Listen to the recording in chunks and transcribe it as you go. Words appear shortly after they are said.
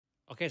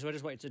Okay, so I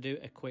just wanted to do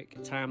a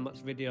quick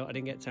time-lapse video. I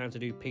didn't get time to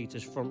do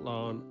Peter's front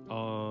lawn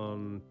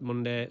on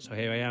Monday, so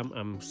here I am.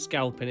 I'm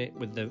scalping it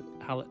with the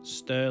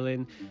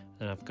Sterling,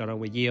 and I've gone on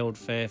with Ye Old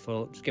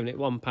Faithful, just giving it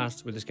one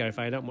pass with the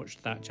Scarified, not much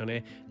thatch on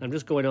it. And I'm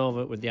just going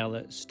over with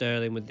the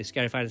Sterling with the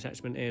Scarified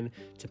attachment in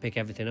to pick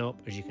everything up.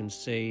 As you can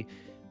see,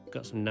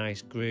 got some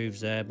nice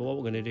grooves there, but what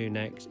we're going to do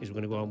next is we're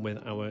going to go on with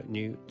our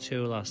new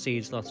tool, our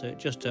seed slotter,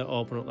 just to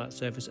open up that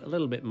surface a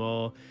little bit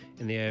more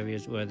in the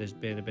areas where there's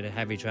been a bit of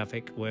heavy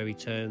traffic, where he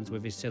turns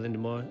with his cylinder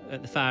more,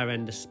 at the far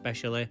end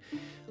especially.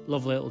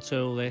 Lovely little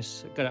tool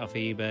this, got it off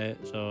eBay,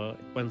 so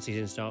once he's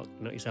in stock,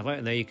 knock yourself out.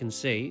 And there you can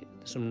see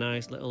some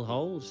nice little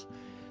holes.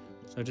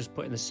 So just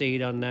putting the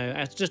seed on now.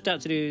 I just had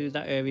to do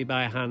that area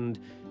by hand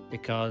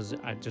because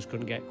I just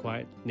couldn't get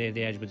quite near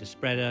the edge with the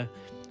spreader.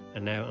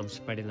 And now I'm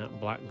spreading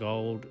that black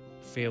gold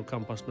Field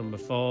Compost number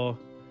 4.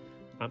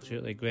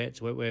 Absolutely great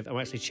to work with. I'm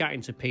actually chatting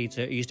to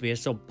Peter, who used to be a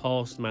sub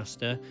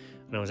postmaster,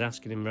 and I was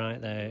asking him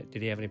right there,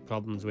 did he have any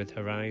problems with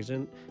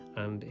Horizon?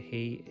 And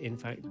he in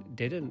fact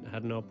didn't,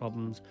 had no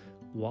problems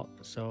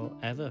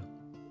whatsoever.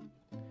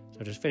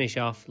 So just finish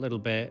off a little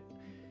bit,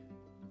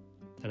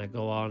 then I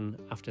go on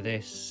after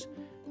this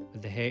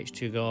with the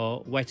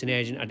H2Go wetting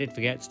agent. I did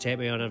forget to take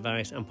my own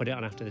advice and put it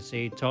on after the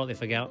seed, totally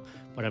forgot,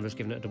 but I'm just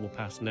giving it a double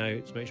pass now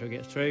to make sure it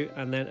gets through,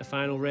 and then a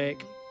final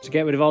rake to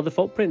get rid of all the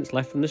footprints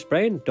left from the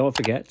spraying. Don't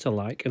forget to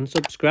like and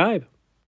subscribe.